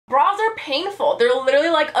Bras are painful. They're literally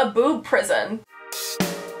like a boob prison.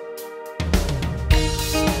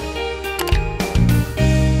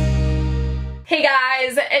 Hey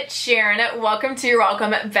guys, it's Sharon. Welcome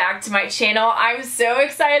back to my channel. I'm so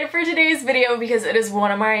excited for today's video because it is one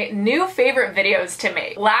of my new favorite videos to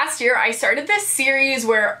make. Last year I started this series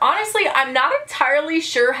where honestly I'm not entirely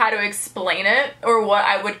sure how to explain it or what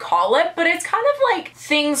I would call it, but it's kind of like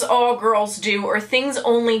things all girls do or things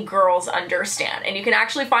only girls understand. And you can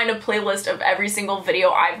actually find a playlist of every single video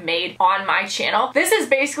I've made on my channel. This is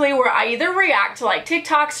basically where I either react to like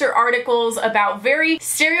TikToks or articles about very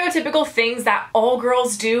stereotypical things that all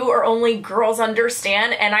girls do or only girls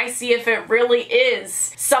understand, and I see if it really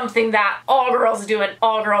is something that all girls do and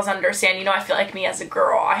all girls understand. You know, I feel like me as a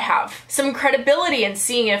girl, I have some credibility in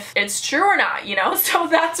seeing if it's true or not, you know? So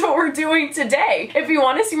that's what we're doing today. If you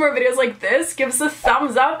want to see more videos like this, give us a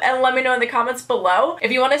thumbs up and let me know in the comments below.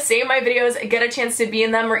 If you want to save my videos, get a chance to be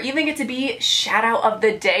in them, or even get to be shout out of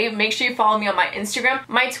the day, make sure you follow me on my Instagram,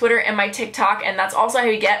 my Twitter, and my TikTok, and that's also how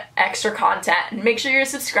you get extra content. And make sure you're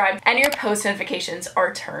subscribed and your post notifications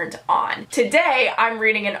are turned on. Today, I'm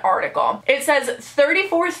reading an article. It says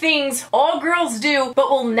 34 things all girls do but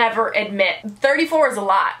will never admit. 34 is a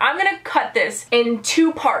lot. I'm gonna cut this in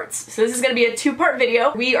 2 parts. So this is gonna be a 2-part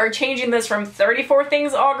video. We are changing this from 34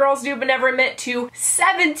 things all girls do but never admit to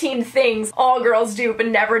 17 things all girls do but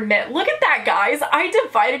never admit. Look at that, guys. I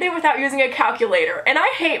divided it without using a calculator, and I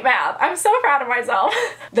hate math. I'm so proud of myself.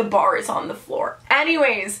 The bar is on the floor.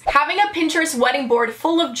 Anyways, having a Pinterest wedding board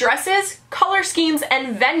full of dresses, color schemes,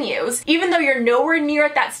 and venues, even though you're nowhere near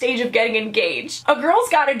at that stage of getting engaged. A girl's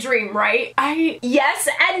got a dream, right? Yes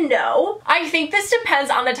and no. I think this depends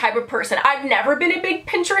on the type of person. I've never been a big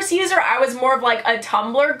Pinterest user. I was more of like a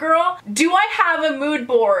Tumblr girl. Do I have a mood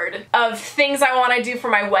board of things I want to do for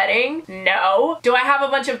my wedding? No. Do I have a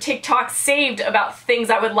bunch of TikToks saved about things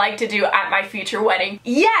I would like to do at my future wedding?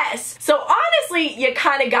 Yes. So honestly, you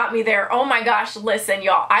kind of got me there. Oh my gosh, listen,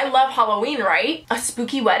 y'all. I love Halloween, right? A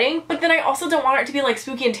spooky wedding, but then I also don't want it to be like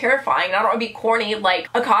spooky and terrifying. I don't want to be corny like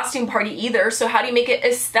a costume party either. So how do you make it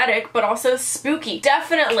aesthetic but also spooky?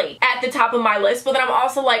 Definitely at the top of my list. But then I'm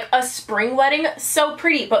also like, a spring wedding, so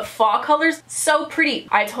pretty, but fall colors, so pretty.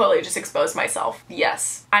 I totally just exposed myself.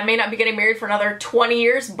 Yes. I may not be getting married for another 20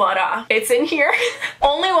 years, but it's in here.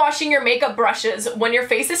 Only washing your makeup brushes when your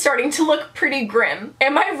face is starting to look pretty grim.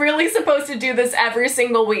 Am I really supposed to do this every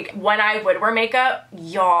single week when I would wear makeup?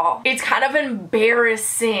 Y'all, it's kind of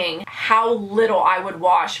embarrassing how little I would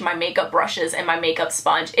wash my makeup brushes and my makeup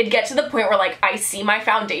sponge. It'd get to the point where like I see my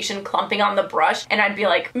foundation clumping on the brush and I'd be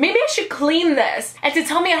like, maybe I should clean this. And to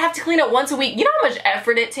tell me I have to clean it once a week, you know how much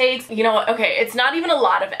effort it takes? You know what? Okay, it's not even a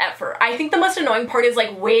lot of effort. I think the most annoying part is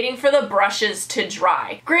like waiting for the brushes to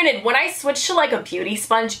dry. Granted, when I switched to like a beauty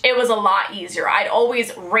sponge, it was a lot easier. I'd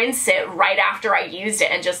always rinse it right after I used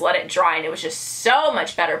it and just let it dry, and it was just so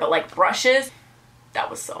much better. But like brushes, that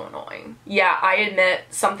was so annoying. Yeah, I admit,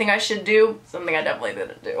 something I should do, something I definitely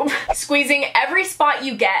didn't do. Squeezing every spot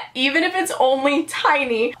you get, even if it's only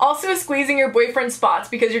tiny. Also squeezing your boyfriend's spots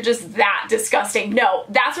because you're just that disgusting. No,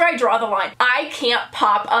 that's where I draw the line. I can't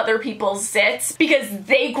pop other people's zits because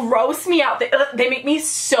they gross me out. They make me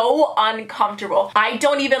so uncomfortable. I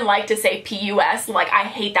don't even like to say PUS. Like, I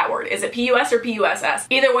hate that word. Is it PUS or PUSS?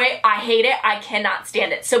 Either way, I hate it. I cannot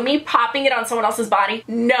stand it. So me popping it on someone else's body,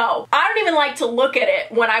 no. I don't even like to look at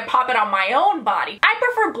it when I pop it on my own body. I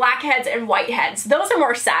prefer blackheads and whiteheads. Those are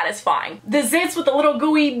more satisfying. The zits with the little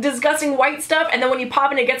gooey, disgusting white stuff, and then when you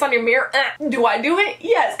pop it, it gets on your mirror. Do I do it?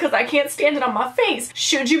 Yes, because I can't stand it on my face.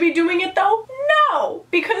 Should you be doing it though? No,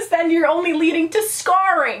 because then you're only leading to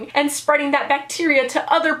scarring and spreading that bacteria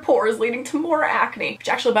to other pores, leading to more acne. Which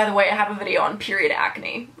actually, by the way, I have a video on period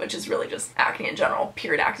acne, which is really just acne in general.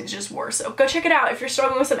 Period acne is just worse, so go check it out if you're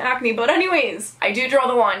struggling with some acne. But anyways, I do draw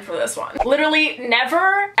the line for this one. Literally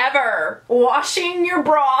never, ever washing your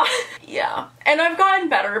bra. Yeah. And I've gotten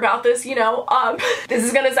better about this, you know. This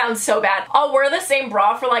is gonna sound so bad. I'll wear the same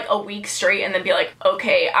bra for like a week straight and then be like,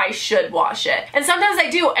 okay, I should wash it. And sometimes I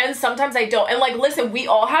do, and sometimes I don't. And like, listen, we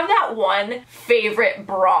all have that one favorite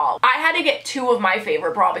bra. I had to get 2 of my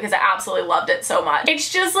favorite bra because I absolutely loved it so much.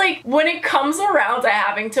 It's just like, when it comes around to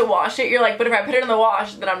having to wash it, you're like, but if I put it in the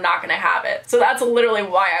wash, then I'm not gonna have it. So that's literally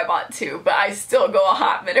why I bought 2, but I still go a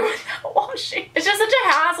hot minute without washing. It's just such a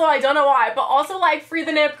hassle, I don't know why. But also like, free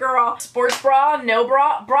the nip, girl. Sports bra, no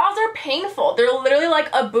bra. Bras are painful. They're literally like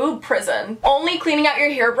a boob prison. Only cleaning out your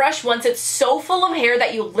hairbrush once it's so full of hair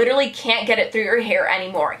that you literally can't get it through your hair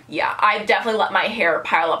anymore. Yeah, I definitely let my hair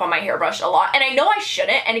pile up on my hairbrush a lot, and I know I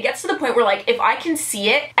shouldn't, and it gets to the point where like if I can see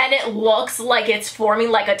it and it looks like it's forming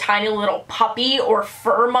like a tiny little puppy or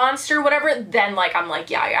fur monster, whatever, then like I'm like,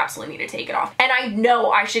 yeah, I absolutely need to take it off. And I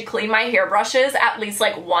know I should clean my hairbrushes at least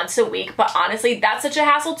like once a week, but honestly, that's such a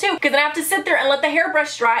hassle too, because then I have to sit there and let the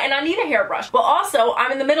hairbrush dry, and I need a hairbrush. But also,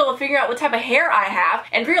 I'm in the middle of figuring out what type of hair I have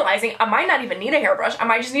and realizing I might not even need a hairbrush, I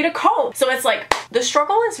might just need a comb. So it's like, the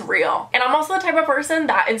struggle is real. And I'm also the type of person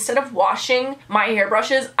that instead of washing my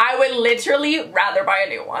hairbrushes, I would literally rather buy a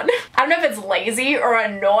new one. I don't know if it's lazy or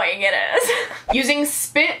annoying it is. Using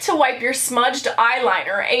spit to wipe your smudged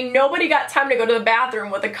eyeliner. Ain't nobody got time to go to the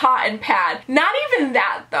bathroom with a cotton pad. Not even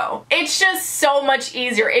that though. It's just so much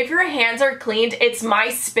easier. If your hands are cleaned, it's my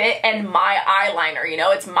spit and my eyeliner, you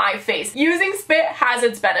know, it's my face. Using spit has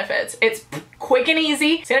its benefits. It's quick and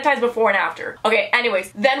easy. Sanitize before and after. Okay,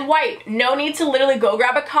 anyways, then wipe. No need to literally go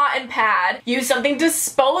grab a cotton pad, use something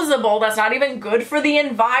disposable that's not even good for the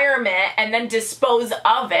environment, and then dispose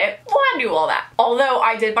of it. Why do all that? Although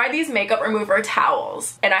I did buy these makeup remover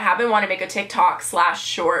towels, and I have been wanting to make a TikTok slash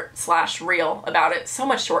short slash reel about it. So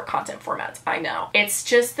much short content formats, I know. It's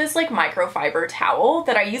just this like microfiber towel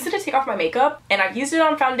that I use it to take off my makeup, and I've used it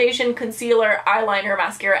on foundation, concealer, eyeliner,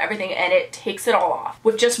 mascara, everything, and it takes it all off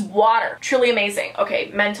with just water. Truly amazing.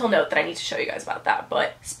 Okay, mental note that I need to show you guys about that,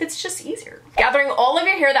 but spit's just easier. Gathering all of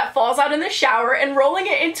your hair that falls out in the shower and rolling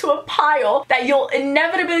it into a pile that you'll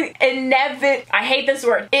inevitably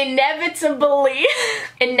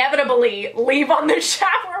leave on the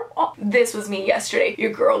shower wall. This was me yesterday.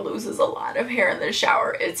 Your girl loses a lot of hair in the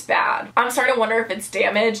shower. It's bad. I'm starting to wonder if it's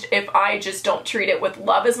damaged, if I just don't treat it with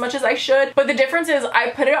love as much as I should. But the difference is I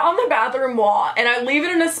put it on the bathroom wall and I leave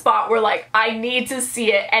it in a spot where like I need to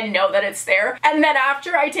see it and know that it's there. And then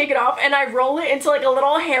after I take it off and I roll it into like a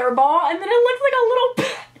little hairball, and then it looks like a little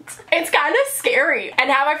pet. It's kind of scary. And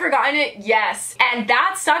have I forgotten it? Yes. And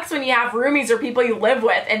that sucks when you have roomies or people you live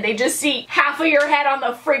with and they just see half of your head on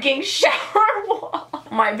the freaking shower wall.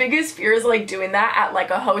 My biggest fear is like doing that at like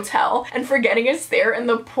a hotel and forgetting it's there and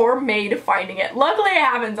the poor maid finding it. Luckily I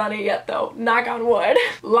haven't done it yet though, knock on wood.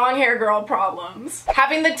 Long hair girl problems.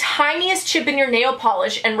 Having the tiniest chip in your nail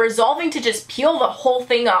polish and resolving to just peel the whole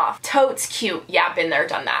thing off. Totes cute. Yeah, been there,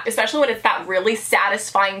 done that. Especially when it's that really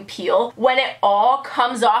satisfying peel. When it all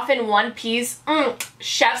comes off in one piece,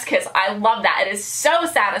 chef's kiss. I love that. It is so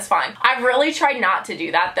satisfying. I've really tried not to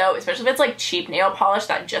do that though, especially if it's like cheap nail polish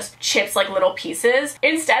that just chips like little pieces.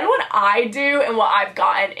 Instead, what I do and what I've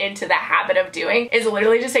gotten into the habit of doing is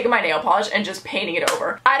literally just taking my nail polish and just painting it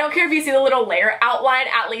over. I don't care if you see the little layer outline,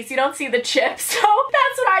 at least you don't see the chips. So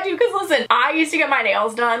that's what I do, because listen, I used to get my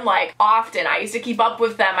nails done like often. I used to keep up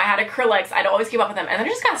with them. I had acrylics. I'd always keep up with them, and then it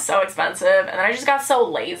just got so expensive, and then I just got so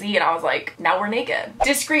lazy, and I was like, now we're naked.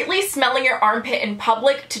 Discreetly smelling your armpit in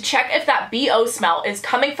public to check if that BO smell is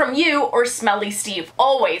coming from you or smelly Steve.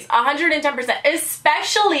 Always, 110%,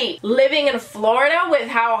 especially living in Florida with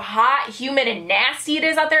how hot, humid, and nasty it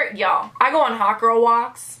is out there. Y'all, I go on hot girl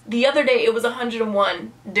walks. The other day it was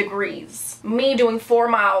 101 degrees. Me doing 4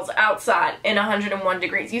 miles outside in 101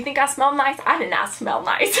 degrees. You think I smell nice? I did not smell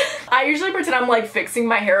nice. I usually pretend I'm like fixing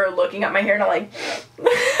my hair or looking at my hair and I'm like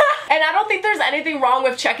and I don't think there's anything wrong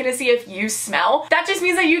with checking to see if you smell. That just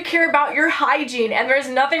means that you care about your hygiene, and there's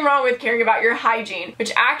nothing wrong with caring about your hygiene.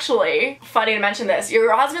 Which actually, funny to mention this,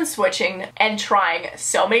 your husband's switching and trying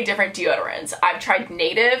so many different deodorants. I've tried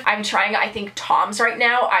Native. I'm trying, I think, Tom's right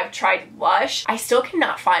now. I've tried Lush. I still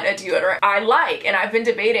cannot find a deodorant I like, and I've been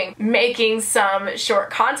debating making some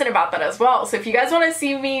short content about that as well. So if you guys want to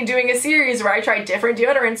see me doing a series where I try different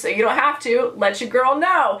deodorants so you don't have to, let your girl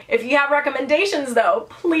know. If you have recommendations though,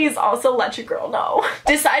 please also let your girl know.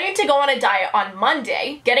 Deciding to go on a diet on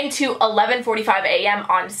Monday, getting to 11:45 a.m.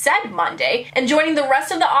 on said Monday, and joining the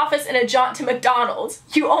rest of the office in a jaunt to McDonald's.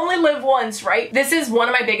 You only live once, right? This is one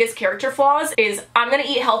of my biggest character flaws, is I'm gonna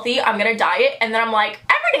eat healthy, I'm gonna diet, and then I'm like,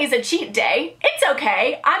 every day's a cheat day. It's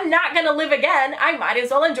okay. I'm not gonna live again. I might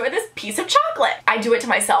as well enjoy this piece of chocolate. I do it to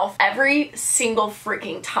myself every single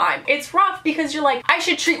freaking time. It's rough because you're like, I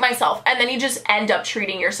should treat myself, and then you just end up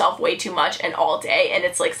treating yourself way too much and all day, and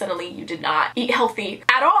it's like suddenly you did not eat healthy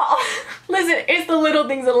at all. Listen, it's the little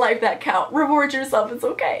things in life that count. Reward yourself, it's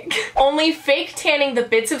okay. Only fake tanning the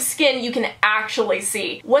bits of skin you can actually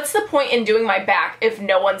see. What's the point in doing my back if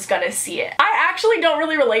no one's gonna see it? I actually don't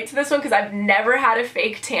really relate to this one because I've never had a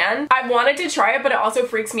fake tan. I've wanted to try it, but it also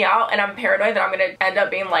freaks me out and I'm paranoid that I'm gonna end up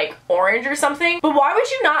being like orange or something. But why would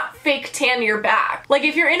you not fake tan your back? Like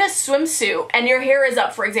if you're in a swimsuit and your hair is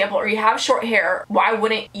up, for example, or you have short hair, why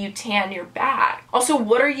wouldn't you tan your back? Also,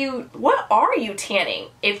 what are you tanning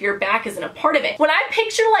if your back isn't a part of it? When I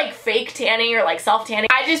picture like fake tanning or like self-tanning,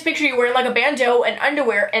 I just picture you wearing like a bandeau and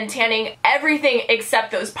underwear and tanning everything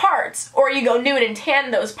except those parts. Or you go nude and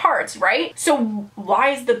tan those parts, right? So why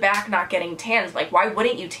is the back not getting tanned? Like, why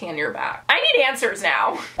wouldn't you tan your back? I need answers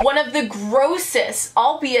now. One of the grossest,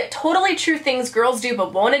 albeit totally true things girls do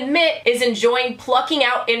but won't admit is enjoying plucking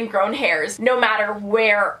out ingrown hairs, no matter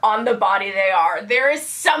where on the body they are. There is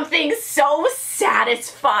something so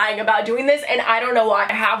satisfying about doing this, and I don't know why.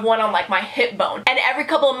 I have one on like my hip bone, and every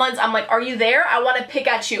couple of months I'm like, are you there? I want to pick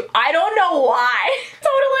at you. I don't know why.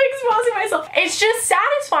 Totally exposing myself. It's just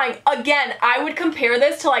satisfying. Again, I would compare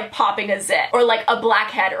this to like popping a zit or like a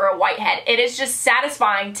blackhead or a whitehead. It is just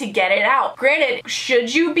satisfying to get it out. Granted,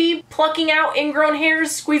 should you be plucking out ingrown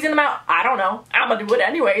hairs, squeezing them out? I don't know. I'm gonna do it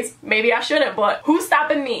anyways. Maybe I shouldn't, but who's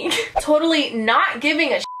stopping me? Totally not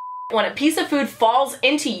giving a shit when a piece of food falls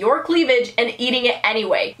into your cleavage and eating it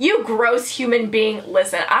anyway. You gross human being.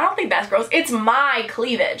 Listen, I don't think that's gross. It's my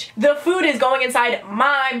cleavage. The food is going inside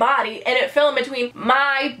my body and it fell in between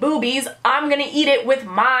my boobies. I'm gonna eat it with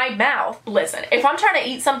my mouth. Listen, if I'm trying to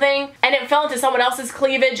eat something and it fell into someone else's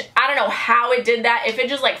cleavage, I don't know how it did that. If it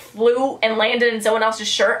just like flew and landed in someone else's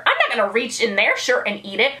shirt, I'm not gonna reach in their shirt and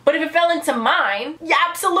eat it. But if it fell into mine, yeah,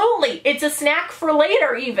 absolutely. It's a snack for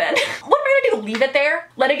later even. What am I gonna do? Leave it there?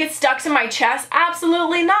 Let it get stuck to my chest?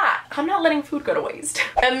 Absolutely not. I'm not letting food go to waste.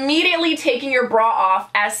 Immediately taking your bra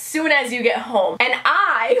off as soon as you get home. And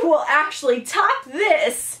I will actually top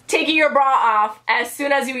this, taking your bra off as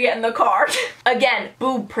soon as you get in the car. Again,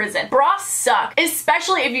 boob prison. Bras suck,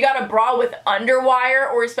 especially if you got a bra with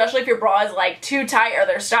underwire, or especially if your bra is like too tight or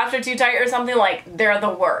their straps are too tight or something. Like, they're the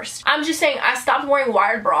worst. I'm just saying, I stopped wearing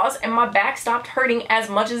wired bras and my back stopped hurting as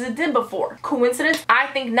much as it did before. Coincidence? I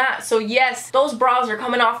think not. So yes, those bras are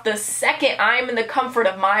coming off the second I'm in the comfort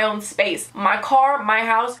of my own space. My car, my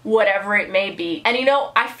house, whatever it may be. And you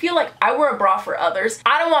know, I feel like I wear a bra for others.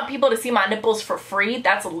 I don't want people to see my nipples for free.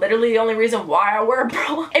 That's literally the only reason why I wear a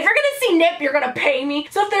bra. If you're gonna see nip, you're gonna pay me.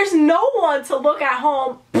 So if there's no one to look at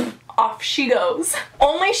home, off she goes.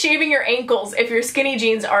 Only shaving your ankles if your skinny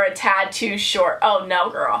jeans are a tad too short. Oh no,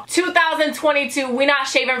 girl. 2022, we not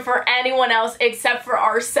shaving for anyone else except for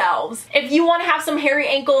ourselves. If you want to have some hairy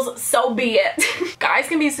ankles, so be it. Guys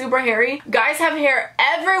can be super hairy. Guys have hair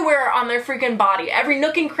everywhere on their freaking body, every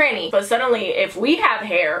nook and cranny. But suddenly, if we have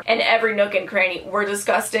hair in every nook and cranny, we're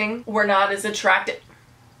disgusting. We're not as attractive.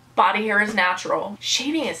 Body hair is natural.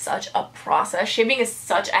 Shaving is such a process. Shaving is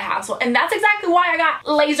such a hassle. And that's exactly why I got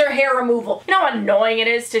laser hair removal. You know how annoying it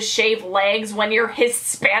is to shave legs when you're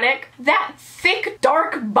Hispanic? That thick,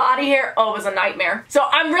 dark body hair, oh, it was a nightmare. So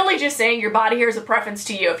I'm really just saying your body hair is a preference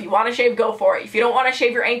to you. If you want to shave, go for it. If you don't want to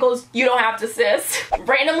shave your ankles, you don't have to, sis.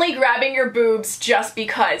 Randomly grabbing your boobs just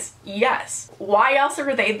because. Yes. Why else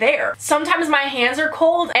are they there? Sometimes my hands are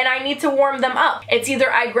cold and I need to warm them up. It's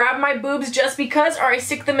either I grab my boobs just because or I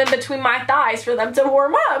stick them in between my thighs for them to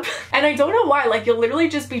warm up. And I don't know why, like you'll literally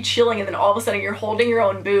just be chilling and then all of a sudden you're holding your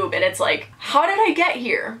own boob and it's like, how did I get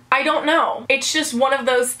here? I don't know. It's just one of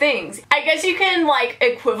those things. I guess you can like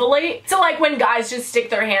equivalent to like when guys just stick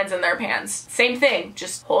their hands in their pants. Same thing,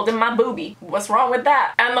 just holding my boobie. What's wrong with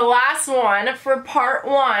that? And the last one for part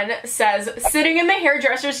 1 says, sitting in the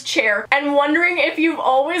hairdresser's chair and wondering if you've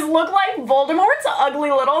always looked like Voldemort's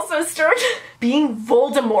ugly little sister. Being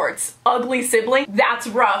Voldemort's ugly sibling, that's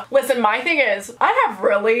rough. Listen, my thing is, I have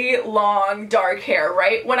really long, dark hair,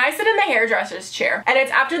 right? When I sit in the hairdresser's chair, and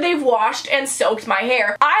it's after they've washed and soaked my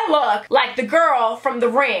hair, I look like the girl from The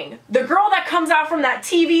Ring. The girl that comes out from that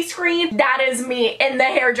TV screen, that is me in the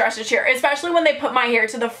hairdresser chair. Especially when they put my hair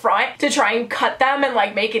to the front to try and cut them and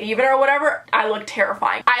like make it even or whatever, I look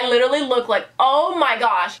terrifying. I literally look like, oh my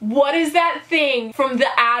gosh, what is that thing from the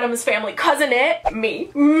Addams Family? Cousin It?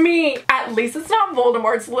 Me. At least it's not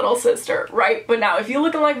Voldemort's little sister, right? But now, if you're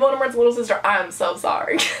looking like Voldemort's little sister, I'm so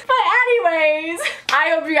sorry. But anyways, I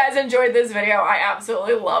hope you guys enjoyed this video. I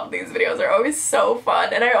absolutely love these videos. They're always so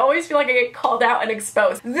fun, and I always feel like I get called out and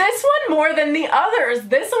exposed. This one more than the others.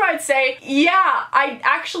 This one I'd say, yeah, I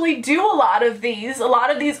actually do a lot of these. A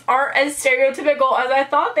lot of these aren't as stereotypical as I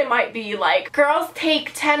thought they might be. Like, girls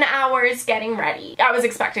take 10 hours getting ready. I was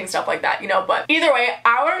expecting stuff like that, you know, but either way,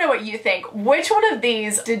 I want to know what you think. Which one of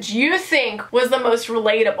these did you think think was the most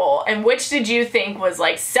relatable, and which did you think was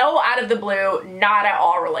like so out of the blue, not at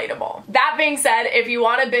all relatable? That being said, if you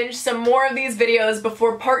want to binge some more of these videos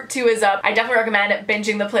before part 2 is up, I definitely recommend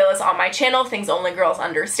binging the playlist on my channel, Things Only Girls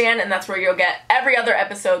Understand, and that's where you'll get every other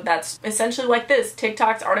episode that's essentially like this,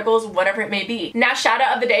 TikToks, articles, whatever it may be. Now, shout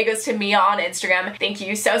out of the day goes to Mia on Instagram. Thank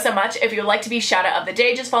you so much. If you would like to be shout out of the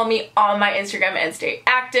day, just follow me on my Instagram and stay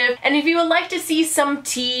active. And if you would like to see some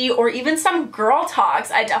tea or even some girl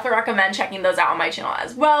talks, I definitely recommend checking those out on my channel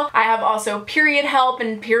as well. I have also period help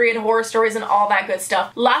and period horror stories and all that good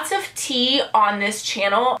stuff. Lots of tea on this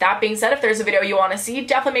channel. That being said, if there's a video you want to see,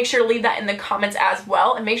 definitely make sure to leave that in the comments as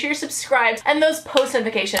well, and make sure you're subscribed and those post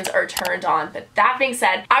notifications are turned on. But that being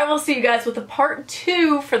said, I will see you guys with a part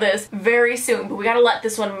 2 for this very soon, but we gotta let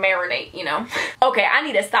this one marinate, you know? Okay, I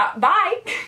need to stop. Bye!